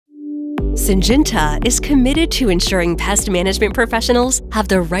Syngenta is committed to ensuring pest management professionals have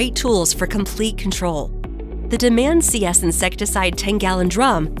the right tools for complete control. The Demand CS insecticide 10-gallon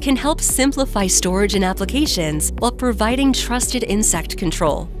drum can help simplify storage and applications while providing trusted insect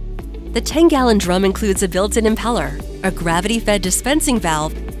control. The 10-gallon drum includes a built-in impeller, a gravity-fed dispensing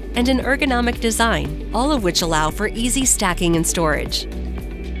valve, and an ergonomic design, all of which allow for easy stacking and storage.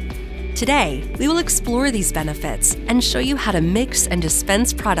 Today, we will explore these benefits and show you how to mix and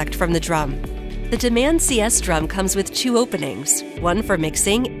dispense product from the drum. The Demand CS drum comes with 2 openings, one for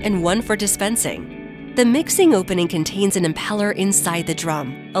mixing and one for dispensing. The mixing opening contains an impeller inside the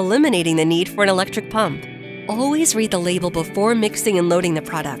drum, eliminating the need for an electric pump. Always read the label before mixing and loading the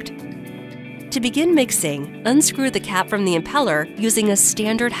product. To begin mixing, unscrew the cap from the impeller using a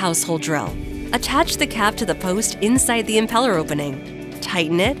standard household drill. Attach the cap to the post inside the impeller opening.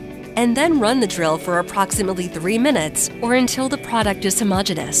 Tighten it, and then run the drill for approximately 3 minutes or until the product is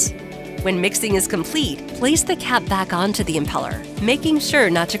homogeneous. When mixing is complete, place the cap back onto the impeller, making sure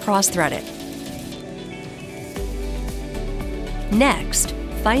not to cross-thread it. Next,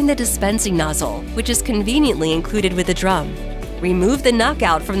 find the dispensing nozzle, which is conveniently included with the drum. Remove the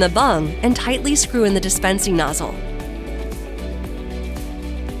knockout from the bung and tightly screw in the dispensing nozzle.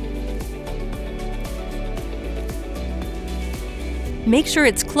 Make sure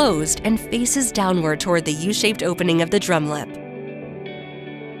it's closed and faces downward toward the U-shaped opening of the drum lip.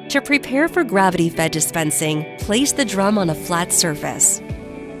 To prepare for gravity-fed dispensing, place the drum on a flat surface.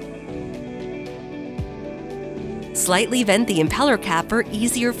 Slightly vent the impeller cap for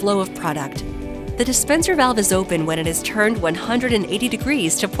easier flow of product. The dispenser valve is open when it is turned 180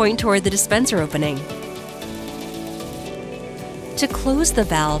 degrees to point toward the dispenser opening. To close the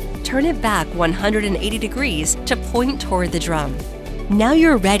valve, turn it back 180 degrees to point toward the drum. Now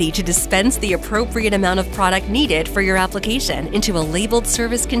you're ready to dispense the appropriate amount of product needed for your application into a labeled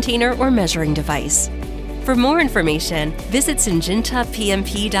service container or measuring device. For more information, visit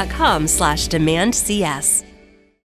syngentapmp.com/demandcs.